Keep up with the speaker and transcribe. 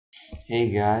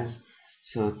Hey guys,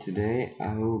 so today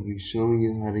I will be showing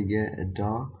you how to get a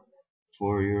dock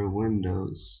for your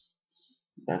Windows.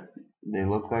 That they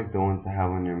look like the ones I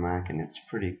have on your Mac and it's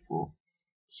pretty cool.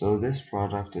 So this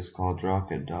product is called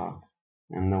RocketDock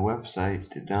and the website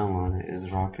to download it is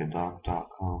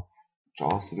RocketDock.com, which will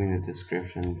also be in the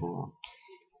description below.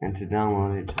 And to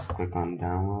download it, just click on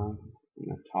download in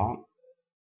the top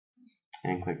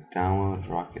and click download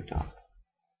RocketDock.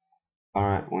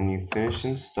 Alright, when you finish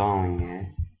installing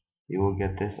it, you will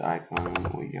get this icon, and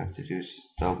what you have to do is just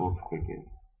double click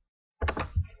it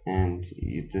and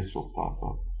this will pop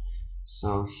up.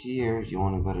 So here you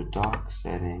want to go to dock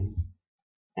settings,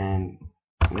 and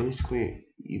basically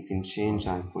you can change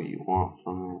like what you want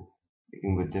from it. You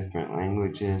can put different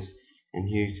languages, and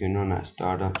here you can run at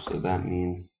startup, so that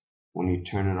means when you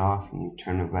turn it off and you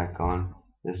turn it back on,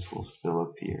 this will still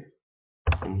appear.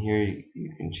 And here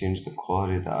you can change the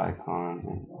quality of the icons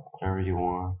and whatever you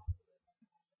want.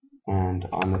 And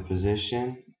on the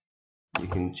position, you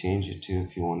can change it to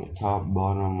if you want it top,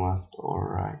 bottom, left,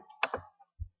 or right.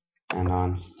 And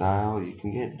on style, you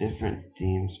can get different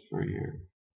themes for your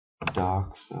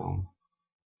dock, so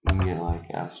you can get like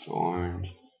Astro Orange.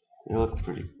 They look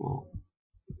pretty cool.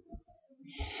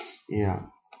 Yeah,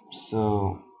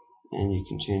 so, and you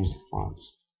can change the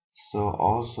fonts. So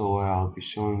also what I'll be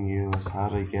showing you is how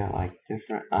to get like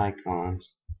different icons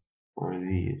for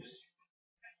these.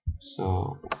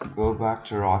 So go back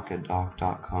to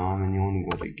RocketDock.com and you want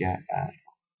to go to Get Addons.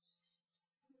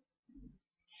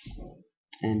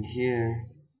 And here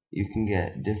you can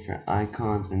get different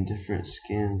icons and different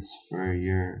skins for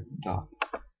your dock.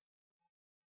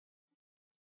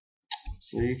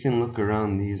 So you can look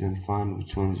around these and find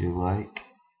which ones you like.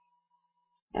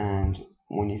 And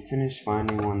when you finish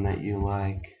finding one that you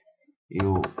like,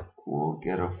 you will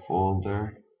get a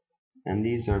folder. And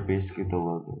these are basically the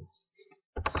logos.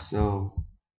 So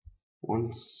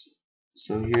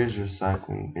here's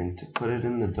recycling bin. To put it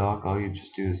in the dock, all you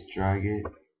just do is drag it,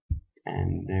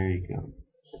 and there you go.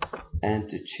 And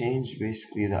to change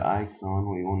basically the icon,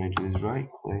 what you want to do is right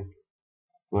click,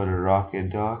 go to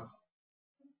RocketDock,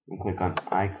 and click on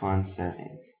icon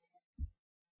settings.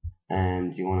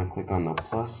 And you want to click on the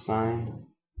plus sign.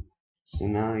 So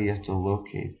now you have to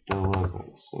locate the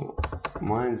logo. So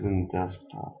mine's in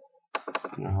desktop,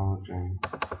 in the hologram.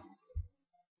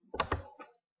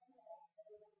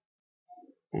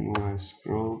 And when I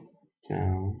scroll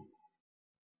down,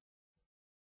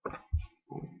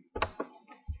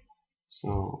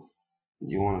 so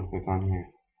you want to click on here.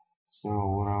 So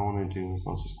what I want to do is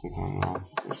I'll just click on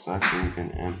recycling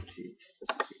bin empty.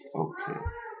 Okay.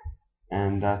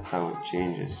 And that's how it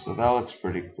changes. So that looks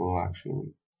pretty cool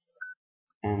actually.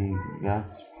 And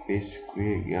that's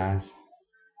basically it, guys.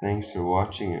 Thanks for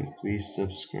watching and please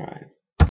subscribe.